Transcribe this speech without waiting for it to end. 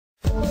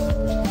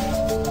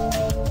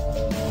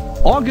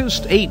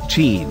August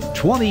 18,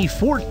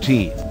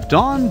 2014,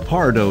 Don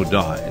Pardo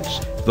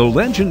dies. The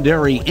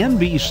legendary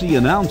NBC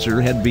announcer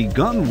had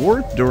begun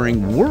work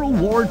during World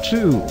War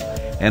II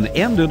and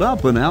ended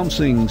up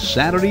announcing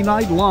Saturday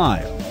Night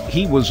Live.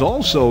 He was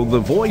also the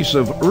voice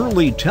of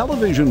early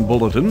television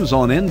bulletins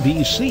on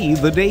NBC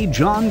the day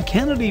John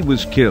Kennedy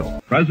was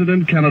killed.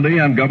 President Kennedy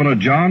and Governor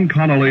John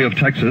Connally of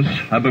Texas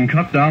have been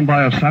cut down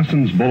by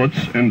assassins'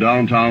 bullets in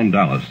downtown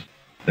Dallas.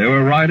 They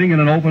were riding in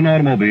an open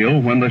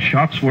automobile when the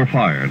shots were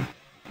fired.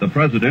 The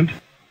president,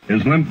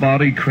 his limp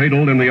body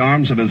cradled in the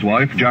arms of his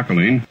wife,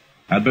 Jacqueline,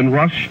 had been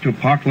rushed to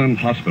Parkland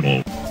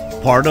Hospital.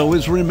 Pardo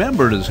is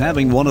remembered as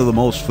having one of the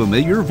most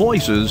familiar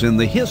voices in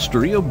the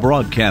history of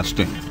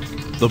broadcasting.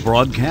 The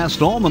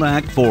Broadcast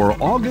Almanac for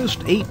August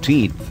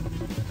 18th.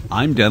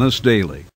 I'm Dennis Daly.